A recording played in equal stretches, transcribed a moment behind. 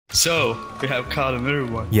So, we have caught another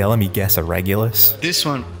one. Yeah, let me guess, a Regulus? This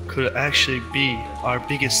one could actually be our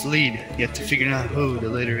biggest lead, yet to figure out who the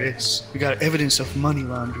leader is. We got evidence of money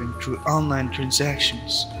laundering through online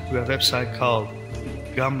transactions through a website called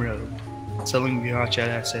Gumroad, selling VRChat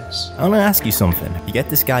assets. I want to ask you something. You get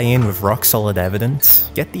this guy in with rock solid evidence,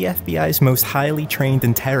 get the FBI's most highly trained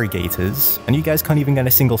interrogators, and you guys can't even get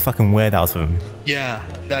a single fucking word out of him. Yeah,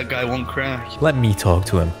 that guy won't crack. Let me talk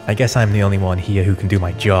to him. I guess I'm the only one here who can do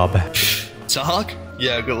my job. Talk?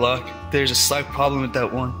 Yeah, good luck. There's a slight problem with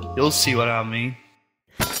that one. You'll see what I mean.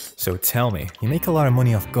 So tell me, you make a lot of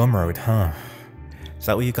money off Gumroad, huh? Is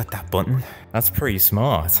that where you got that button? That's pretty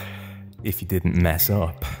smart. If you didn't mess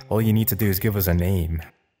up. All you need to do is give us a name.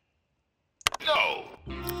 No!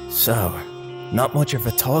 So, not much of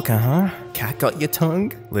a talker, huh? Cat got your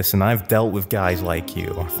tongue? Listen, I've dealt with guys like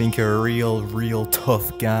you. Think you're a real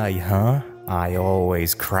tough guy, huh? I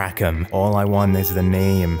always crack 'em. All I want is the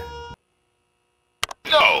name.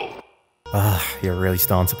 No! You're really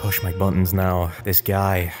starting to push my buttons now. This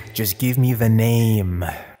guy, just give me the name.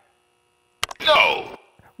 No!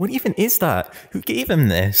 What even is that? Who gave him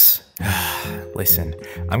this? Listen,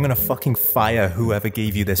 I'm gonna fucking fire whoever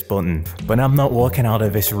gave you this button, but I'm not walking out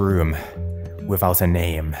of this room without a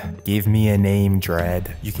name. Give me a name,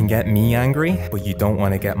 Dread. You can get me angry, but you don't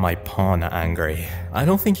want to get my pawn angry. I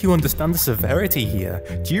don't think you understand the severity here.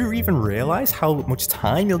 Do you even realize how much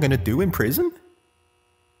time you're gonna do in prison?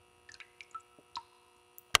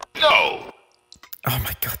 No! Oh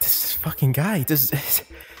my god, this fucking guy, is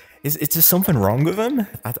there something wrong with him?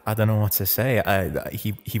 I don't know what to say.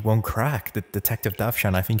 He won't crack. Detective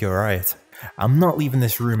Davshan, I think you're right. I'm not leaving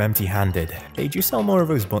this room empty-handed. Hey, do you sell more of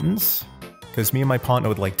those buttons? Because me and my partner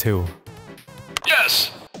would like two.